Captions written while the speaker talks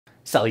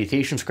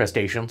Salutations,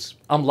 crustaceans.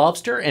 I'm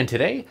Lobster, and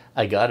today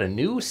I got a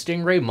new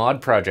Stingray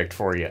mod project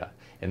for you.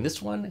 And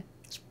this one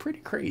is pretty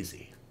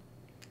crazy.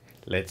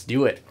 Let's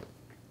do it.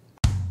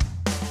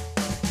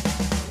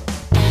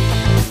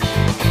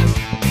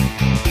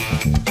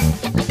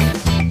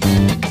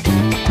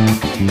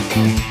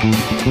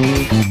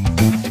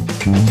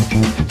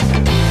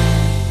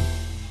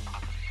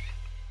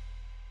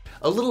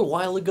 A little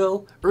while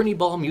ago, Ernie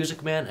Ball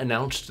Music Man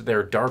announced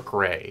their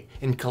Darkray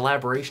in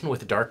collaboration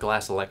with Dark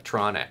Glass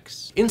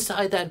Electronics.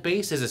 Inside that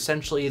base is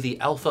essentially the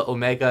Alpha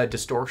Omega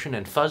distortion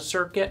and fuzz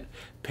circuit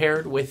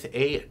paired with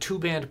a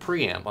 2-band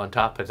preamp on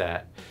top of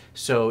that.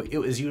 So it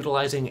was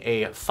utilizing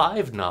a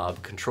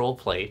 5-knob control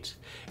plate,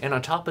 and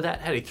on top of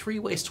that had a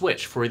 3-way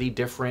switch for the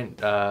different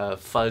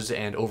fuzz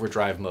and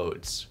overdrive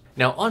modes.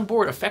 Now,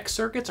 onboard effects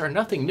circuits are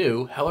nothing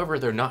new, however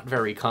they're not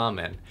very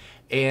common,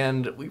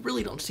 and we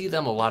really don't see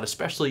them a lot,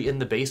 especially in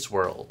the bass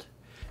world.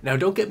 Now,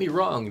 don't get me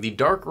wrong, the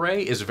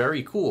Darkray is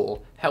very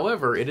cool,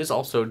 however it is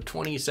also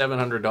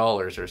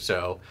 $2,700 or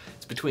so.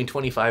 It's between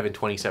 $2,500 and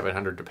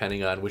 $2,700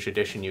 depending on which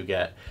edition you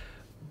get.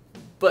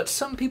 But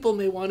some people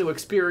may want to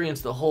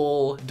experience the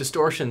whole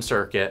distortion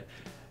circuit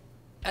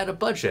at a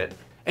budget.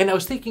 And I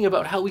was thinking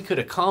about how we could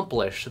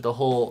accomplish the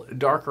whole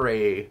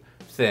Darkray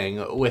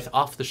thing with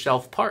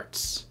off-the-shelf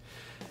parts.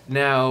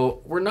 Now,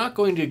 we're not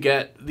going to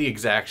get the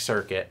exact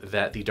circuit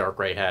that the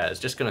Darkray has,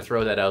 just going to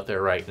throw that out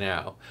there right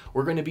now.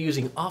 We're going to be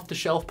using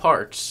off-the-shelf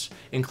parts,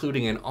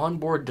 including an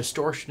onboard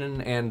distortion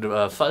and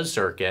fuzz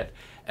circuit,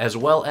 as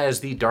well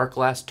as the Dark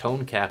Glass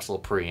tone capsule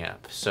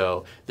preamp.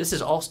 So this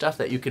is all stuff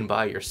that you can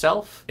buy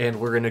yourself, and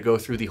we're going to go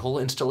through the whole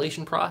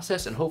installation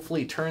process and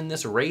hopefully turn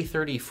this Ray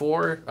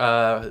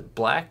 34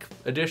 Black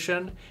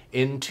Edition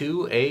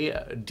into a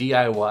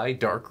DIY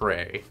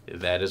Darkray.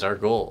 That is our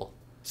goal.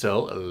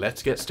 So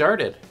let's get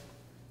started.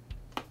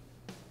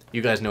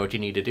 You guys know what you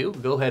need to do.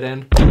 Go ahead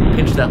and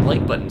pinch that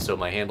like button so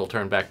my hand will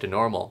turn back to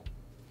normal.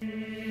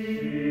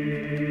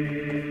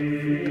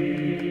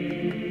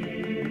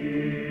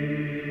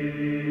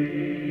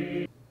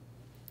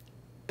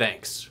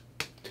 Thanks.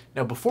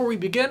 Now before we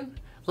begin,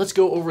 let's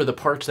go over the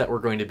parts that we're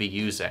going to be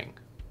using.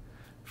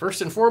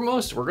 First and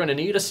foremost, we're going to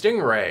need a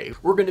Stingray.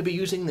 We're going to be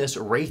using this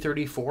Ray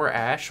 34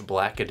 Ash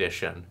Black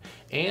Edition,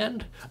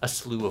 and a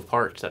slew of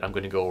parts that I'm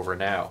going to go over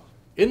now.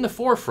 In the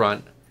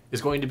forefront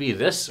is going to be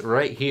this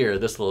right here,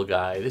 this little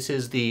guy. This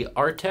is the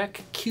Artec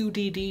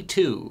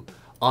QDD2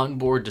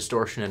 onboard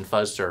distortion and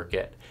fuzz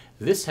circuit.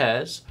 This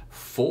has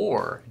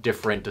 4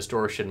 different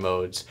distortion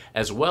modes,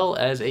 as well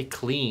as a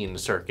clean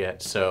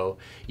circuit, so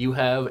you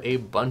have a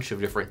bunch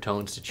of different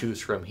tones to choose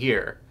from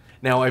here.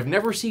 Now, I've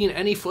never seen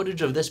any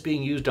footage of this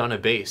being used on a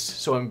bass,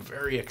 so I'm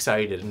very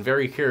excited and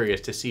very curious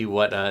to see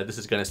what this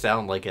is going to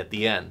sound like at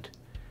the end.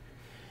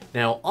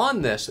 Now,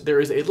 on this,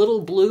 there is a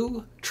little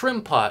blue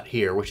trim pot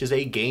here, which is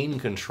a gain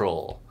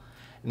control.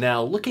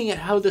 Now, looking at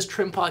how this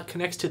trim pot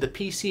connects to the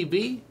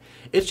PCB,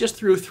 it's just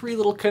through 3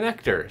 little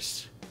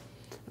connectors.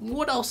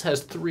 What else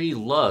has 3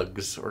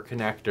 lugs or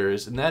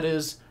connectors? And that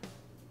is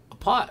a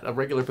pot, a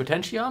regular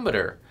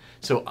potentiometer.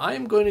 So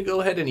I'm going to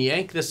go ahead and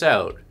yank this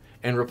out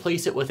and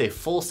replace it with a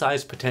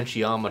full-size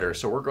potentiometer.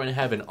 So we're going to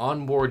have an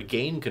onboard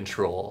gain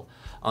control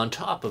on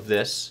top of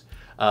this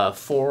 4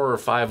 or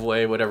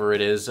 5-way, whatever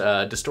it is,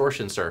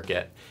 distortion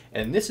circuit.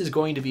 And this is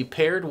going to be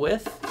paired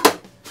with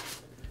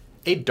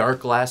a Dark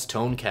Glass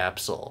tone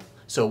capsule.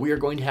 So we are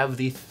going to have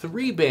the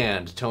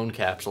 3-band tone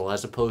capsule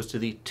as opposed to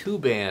the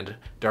 2-band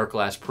Dark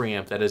Glass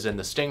preamp that is in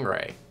the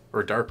Stingray,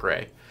 or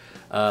Darkray.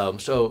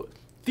 So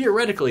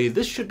theoretically,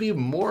 this should be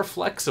more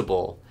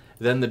flexible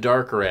than the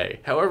Darkray.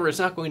 However, it's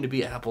not going to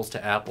be apples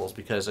to apples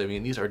because, I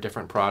mean, these are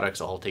different products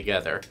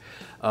altogether.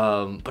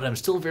 But I'm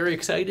still very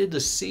excited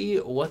to see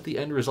what the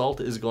end result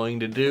is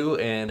going to do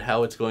and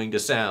how it's going to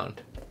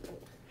sound.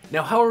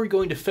 Now, how are we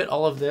going to fit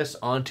all of this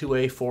onto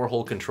a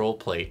 4-hole control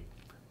plate?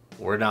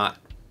 We're not.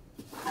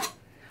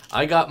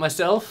 I got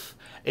myself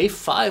a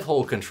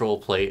 5-hole control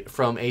plate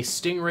from a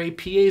Stingray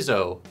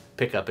Piezo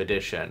pickup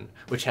edition,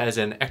 which has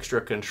an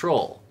extra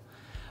control.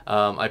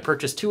 I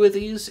purchased 2 of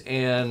these,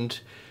 and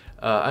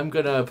I'm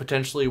gonna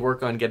potentially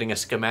work on getting a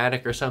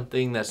schematic or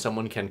something that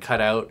someone can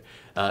cut out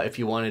if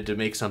you wanted to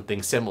make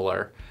something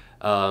similar.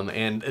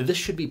 And this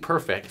should be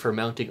perfect for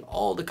mounting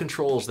all the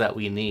controls that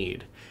we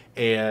need.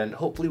 And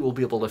hopefully we'll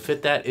be able to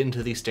fit that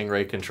into the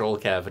Stingray control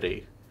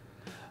cavity.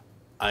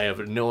 I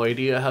have no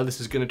idea how this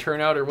is going to turn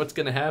out or what's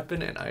going to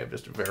happen, and I am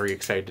just very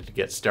excited to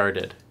get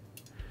started.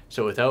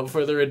 So without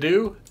further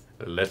ado,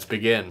 let's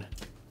begin.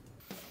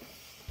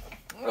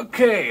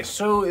 Okay,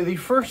 so the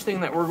first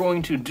thing that we're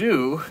going to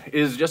do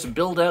is just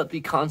build out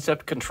the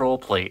concept control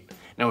plate.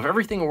 Now, if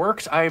everything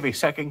works, I have a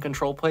second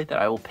control plate that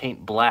I will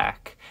paint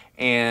black,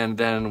 and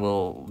then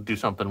we'll do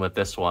something with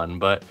this one.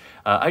 But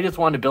I just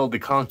want to build the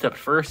concept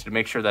first to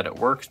make sure that it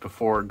works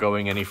before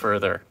going any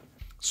further.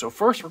 So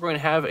first, we're going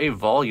to have a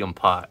volume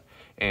pot,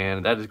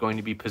 and that is going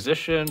to be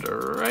positioned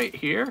right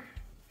here.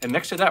 And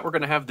next to that, we're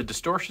going to have the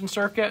distortion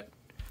circuit,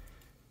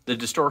 the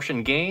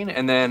distortion gain,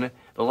 and then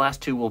the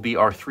last 2 will be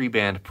our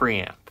 3-band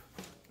preamp.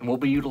 And we'll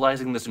be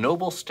utilizing this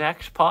Noble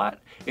stacked pot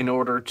in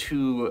order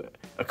to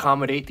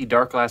accommodate the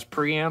Dark Glass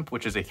preamp,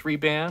 which is a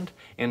 3-band,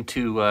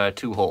 into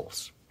 2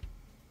 holes.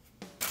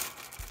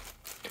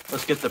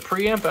 Let's get the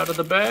preamp out of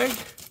the bag.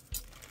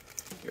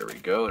 Here we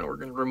go, and we're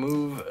going to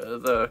remove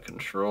the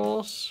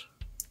controls.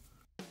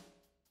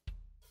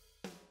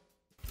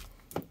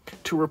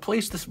 To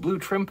replace this blue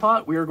trim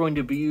pot, we are going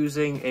to be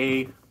using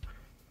a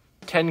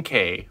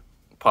 10K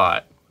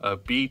pot, a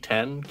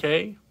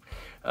B10K.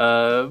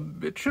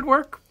 It should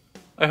work,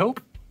 I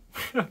hope.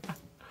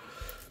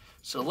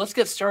 So let's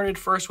get started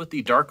first with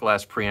the Dark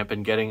Glass preamp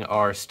and getting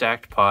our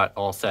stacked pot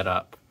all set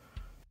up.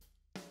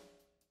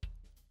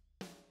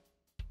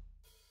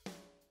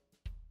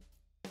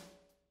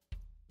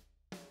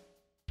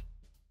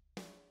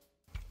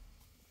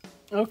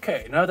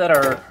 Okay, now that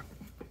our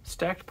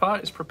stacked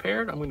pot is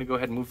prepared, I'm going to go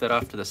ahead and move that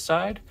off to the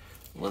side.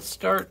 Let's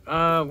start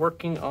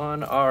working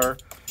on our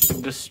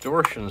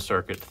distortion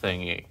circuit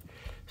thingy.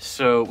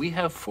 So we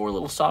have 4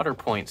 little solder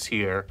points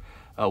here.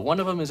 One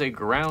of them is a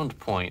ground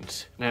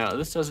point. Now,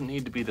 this doesn't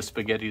need to be the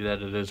spaghetti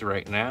that it is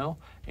right now,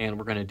 and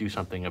we're going to do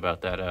something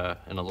about that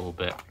in a little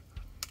bit.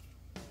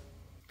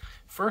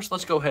 First,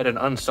 let's go ahead and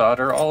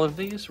unsolder all of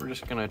these. We're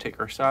just going to take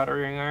our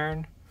soldering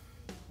iron,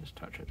 just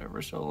touch it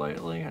ever so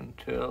lightly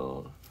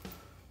until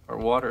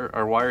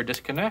our wire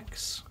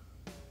disconnects.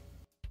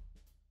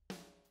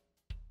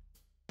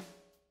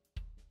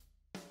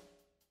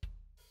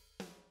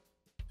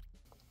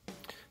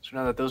 So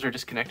now that those are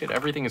disconnected,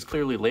 everything is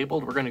clearly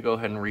labeled. We're going to go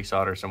ahead and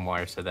resolder some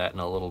wires to that in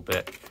a little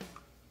bit.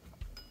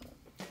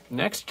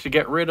 Next, to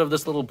get rid of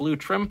this little blue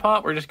trim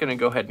pot, we're just going to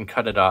go ahead and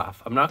cut it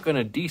off. I'm not going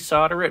to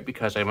desolder it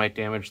because I might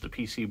damage the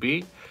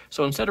PCB.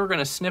 So instead, we're going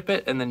to snip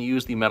it and then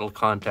use the metal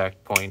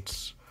contact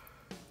points.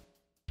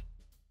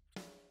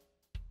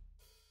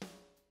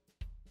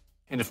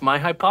 And if my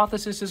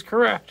hypothesis is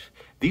correct,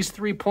 these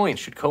 3 points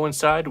should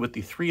coincide with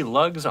the 3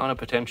 lugs on a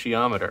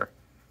potentiometer.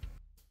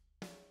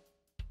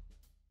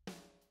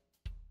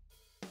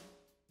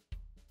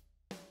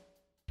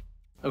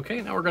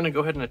 Okay, now we're going to go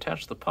ahead and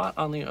attach the pot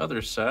on the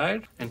other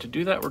side. And to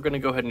do that, we're going to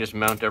go ahead and just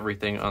mount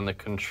everything on the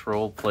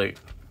control plate.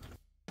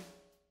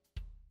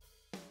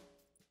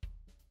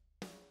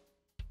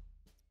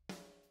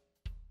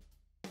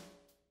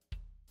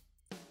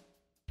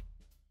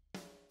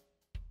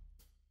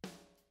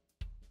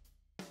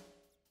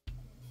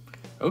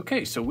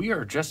 Okay, so we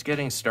are just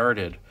getting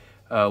started.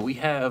 We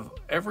have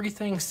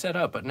everything set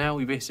up, but now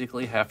we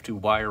basically have to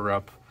wire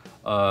up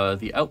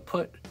the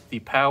output, the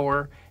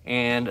power,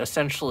 and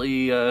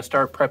essentially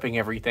start prepping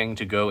everything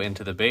to go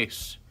into the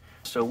base.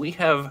 So we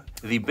have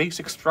the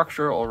basic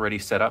structure already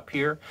set up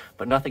here,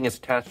 but nothing is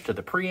attached to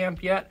the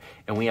preamp yet,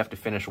 and we have to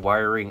finish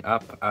wiring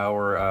up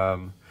our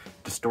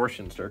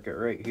distortion circuit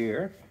right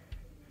here.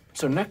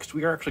 So next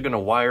we are actually going to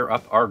wire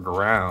up our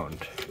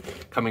ground,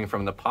 coming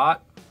from the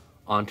pot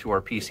onto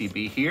our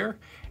PCB here,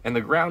 and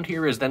the ground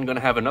here is then going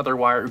to have another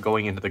wire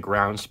going into the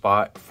ground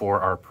spot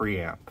for our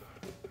preamp.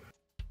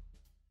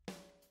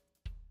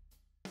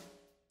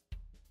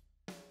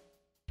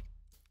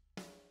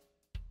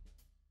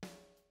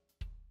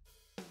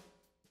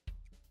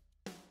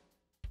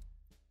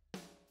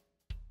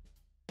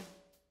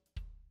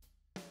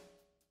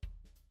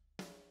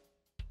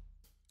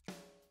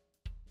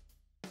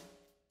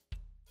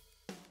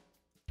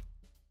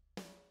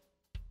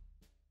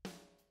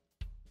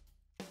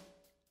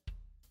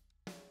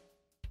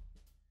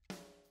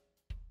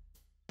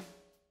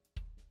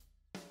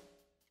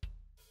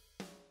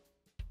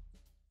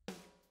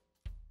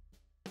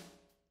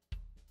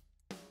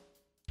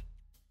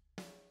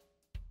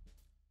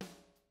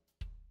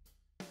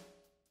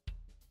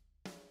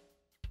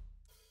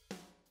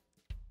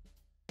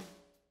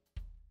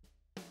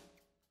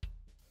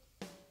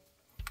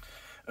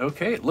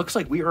 Okay, it looks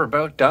like we are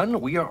about done.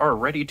 We are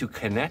ready to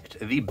connect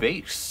the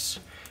base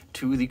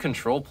to the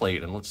control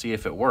plate, and let's see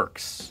if it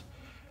works.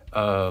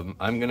 I'm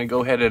going to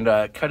go ahead and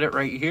cut it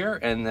right here,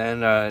 and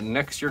then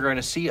next you're going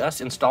to see us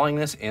installing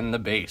this in the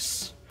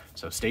base.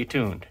 So stay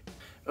tuned.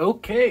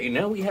 Okay,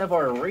 now we have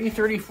our Ray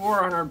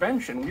 34 on our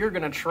bench, and we're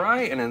going to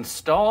try and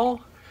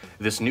install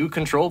this new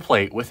control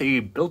plate with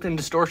a built-in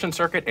distortion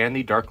circuit and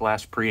the Dark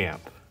Glass preamp.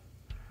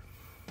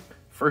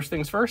 First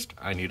things first,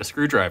 I need a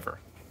screwdriver.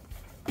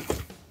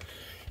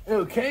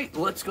 Okay,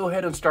 let's go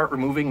ahead and start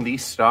removing the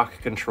stock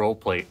control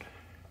plate.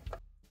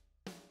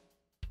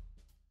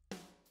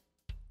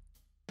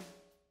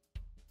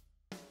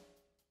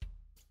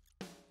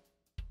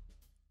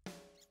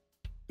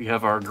 We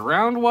have our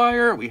ground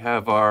wire, we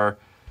have our,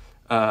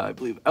 I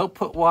believe,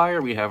 output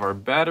wire, we have our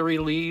battery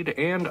lead,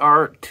 and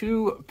our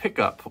 2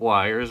 pickup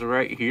wires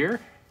right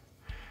here.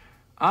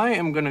 I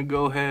am going to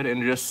go ahead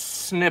and just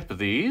snip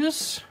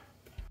these.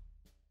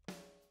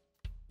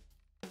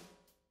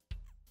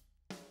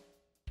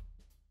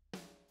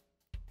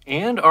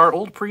 And our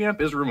old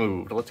preamp is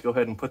removed. Let's go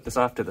ahead and put this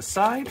off to the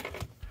side.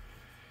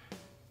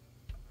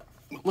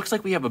 Looks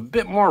like we have a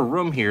bit more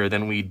room here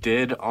than we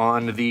did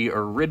on the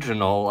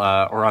original,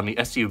 or on the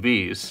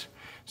SUVs.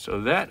 So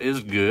that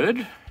is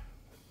good.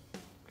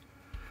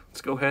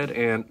 Let's go ahead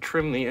and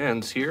trim the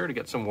ends here to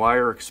get some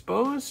wire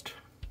exposed.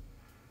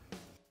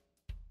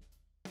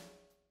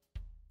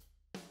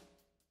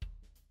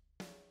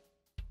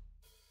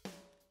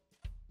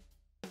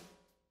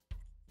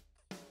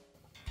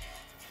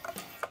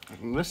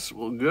 And this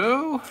will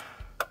go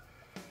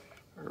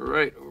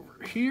right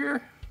over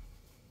here.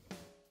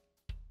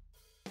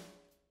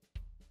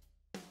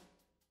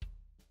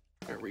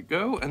 There we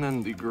go, and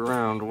then the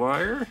ground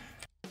wire.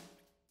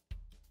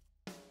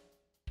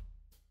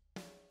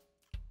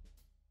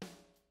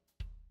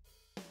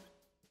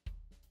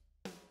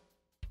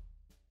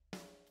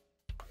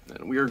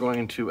 Then we are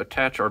going to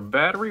attach our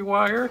battery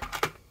wire.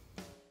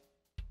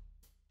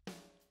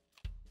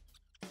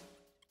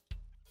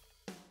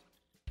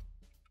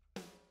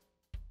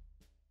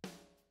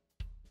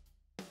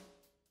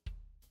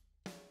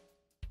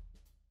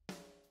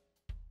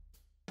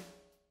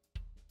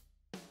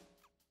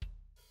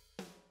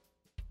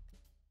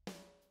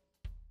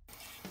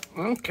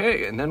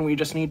 Okay, and then we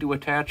just need to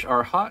attach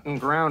our hot and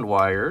ground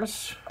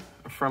wires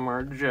from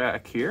our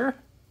jack here.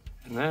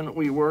 And then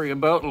we worry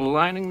about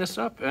lining this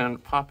up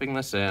and popping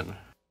this in.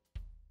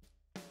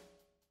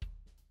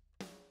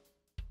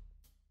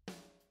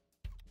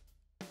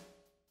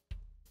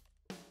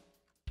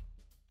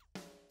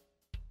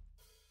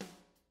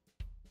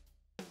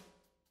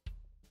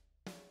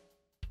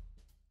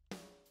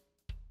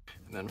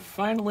 And then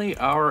finally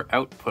our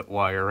output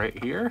wire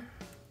right here.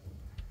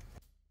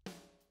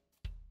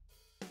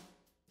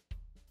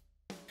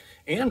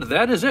 And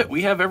that is it.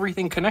 We have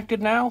everything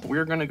connected now.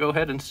 We're going to go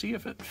ahead and see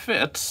if it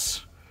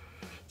fits.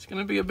 It's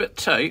going to be a bit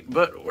tight,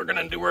 but we're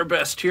going to do our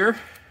best here.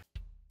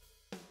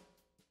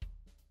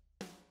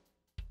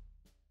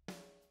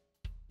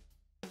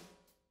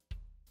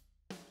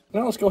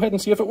 Now let's go ahead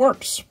and see if it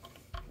works.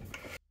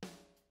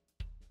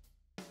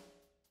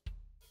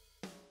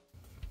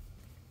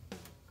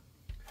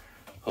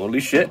 Holy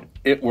shit,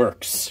 it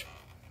works.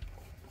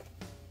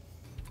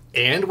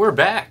 And we're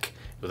back.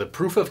 The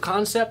proof of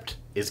concept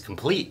is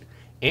complete.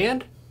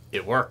 And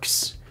it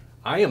works.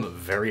 I am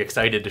very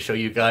excited to show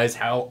you guys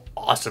how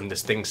awesome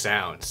this thing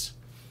sounds.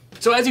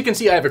 So as you can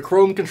see, I have a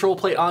chrome control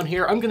plate on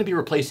here. I'm going to be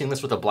replacing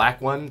this with a black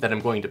one that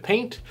I'm going to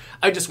paint.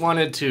 I just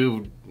wanted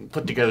to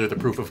put together the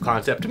proof of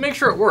concept to make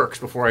sure it works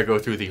before I go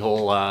through the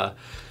whole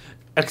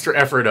extra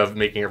effort of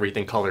making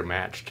everything color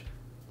matched.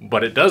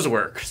 But it does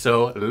work,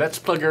 so let's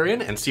plug her in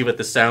and see what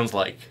this sounds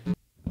like.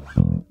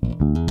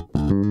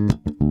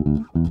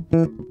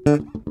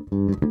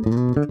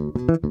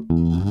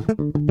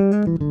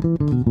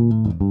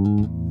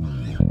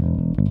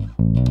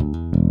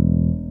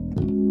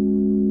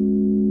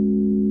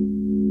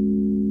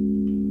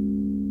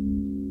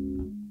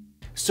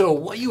 So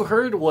what you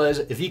heard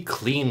was the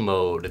clean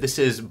mode. This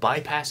is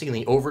bypassing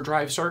the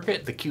overdrive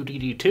circuit, the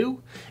QDD2,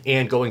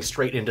 and going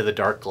straight into the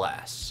dark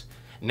glass.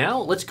 Now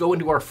let's go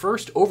into our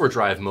first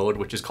overdrive mode,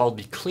 which is called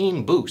the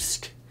clean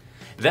boost.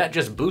 That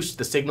just boosts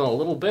the signal a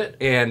little bit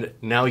and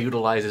now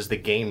utilizes the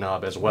gain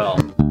knob as well.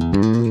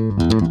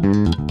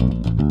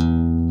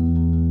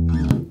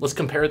 Let's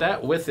compare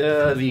that with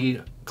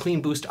the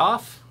clean boost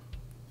off.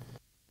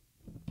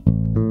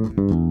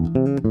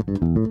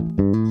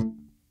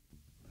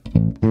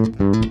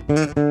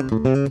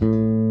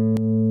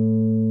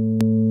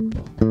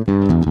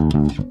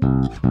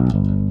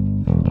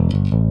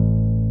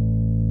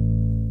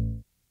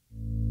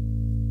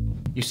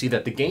 You see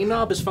that the gain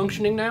knob is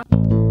functioning now.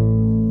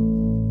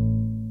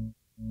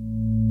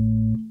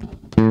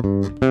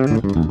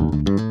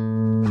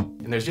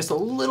 And there's just a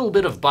little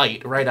bit of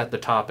bite right at the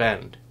top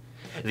end.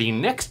 The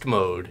next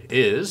mode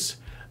is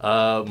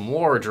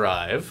more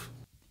drive.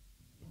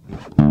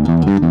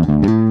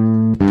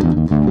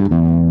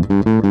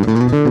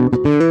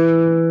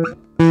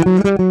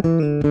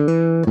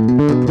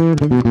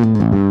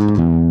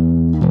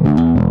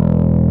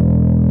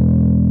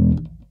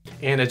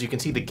 And as you can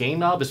see, the gain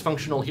knob is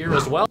functional here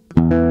as well.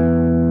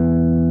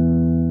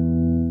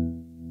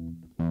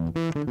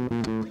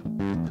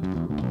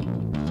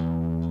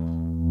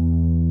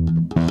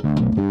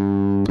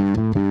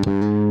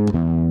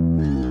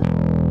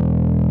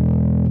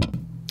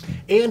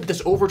 And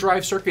this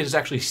overdrive circuit is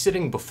actually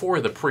sitting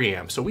before the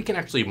preamp, so we can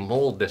actually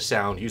mold this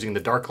sound using the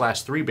Dark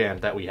Glass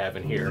 3-band that we have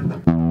in here.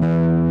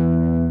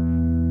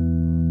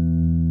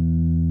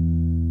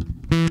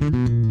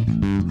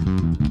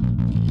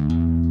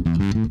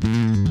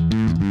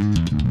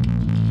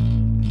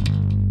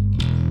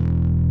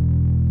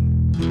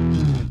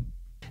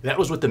 That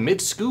was with the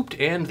mid scooped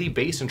and the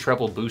bass and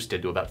treble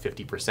boosted to about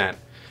 50%.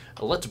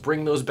 Let's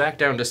bring those back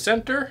down to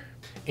center.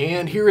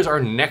 And here is our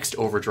next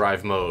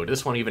overdrive mode.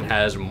 This one even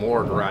has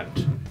more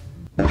grunt.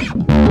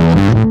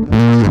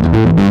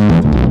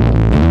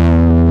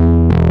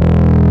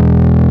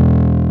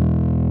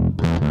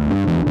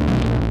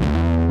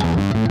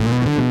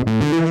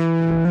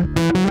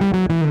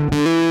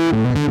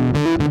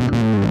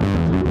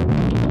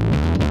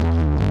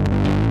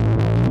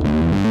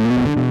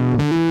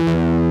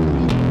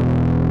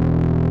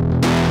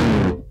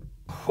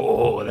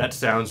 that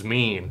sounds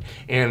mean.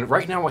 And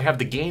right now I have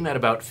the gain at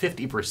about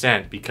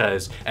 50%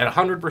 because at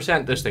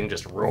 100% this thing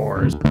just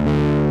roars.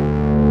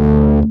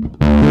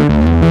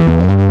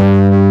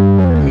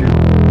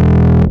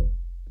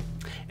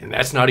 And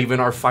that's not even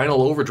our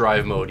final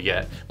overdrive mode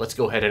yet. Let's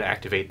go ahead and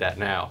activate that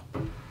now.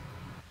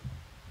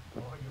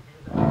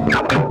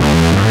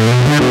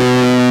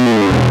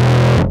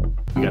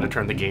 We gotta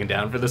turn the gain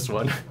down for this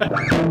one.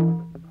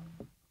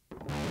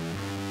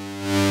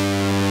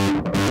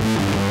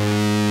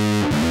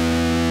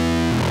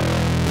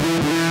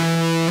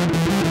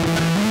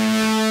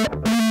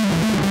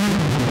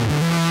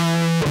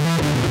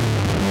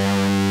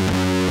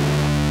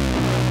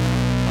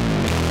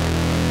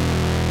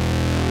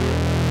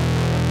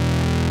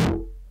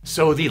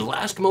 So the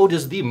last mode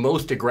is the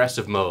most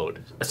aggressive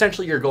mode.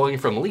 Essentially you're going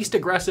from least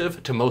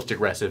aggressive to most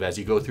aggressive as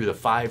you go through the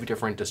 5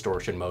 different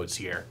distortion modes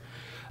here.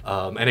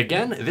 And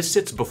again, this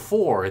sits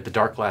before the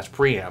dark glass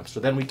preamp, so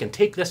then we can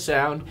take this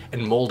sound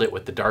and mold it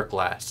with the dark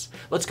glass.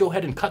 Let's go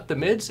ahead and cut the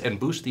mids and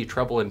boost the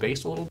treble and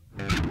bass a little.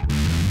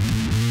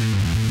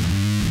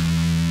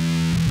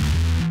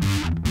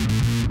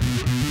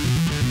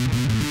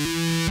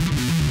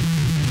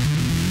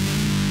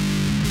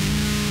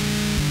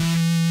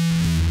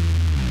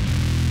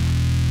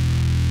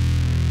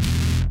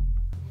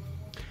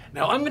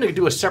 Now I'm going to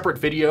do a separate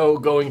video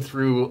going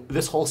through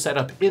this whole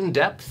setup in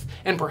depth,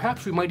 and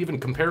perhaps we might even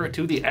compare it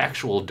to the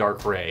actual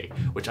Darkray,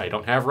 which I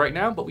don't have right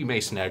now, but we may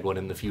snag one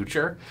in the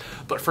future.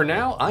 But for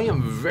now, I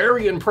am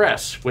very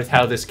impressed with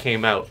how this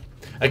came out.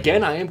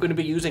 Again, I am going to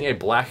be using a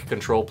black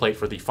control plate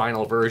for the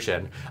final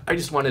version. I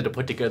just wanted to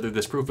put together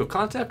this proof of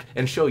concept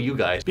and show you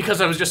guys,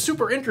 because I was just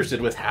super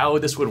interested with how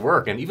this would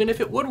work, and even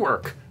if it would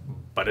work.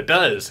 But it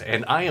does,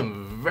 and I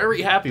am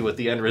very happy with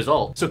the end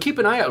result. So keep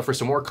an eye out for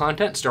some more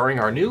content starring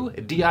our new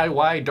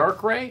DIY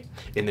Darkray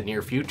in the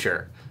near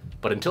future.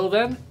 But until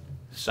then,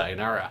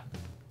 sayonara.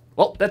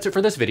 Well, that's it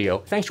for this video.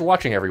 Thanks for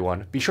watching,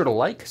 everyone. Be sure to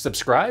like,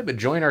 subscribe,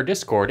 join our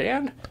Discord,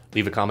 and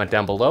leave a comment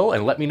down below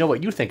and let me know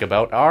what you think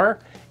about our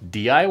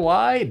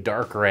DIY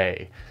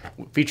Darkray,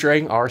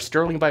 featuring our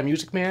Sterling by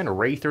Music Man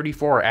Ray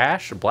 34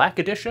 Ash Black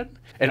Edition,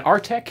 an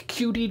Artec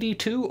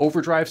QDD2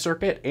 overdrive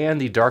circuit,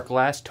 and the Dark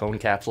Glass Tone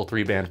Capsule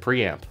 3-band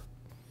preamp.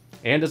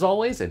 And as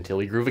always, until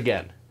we groove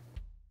again.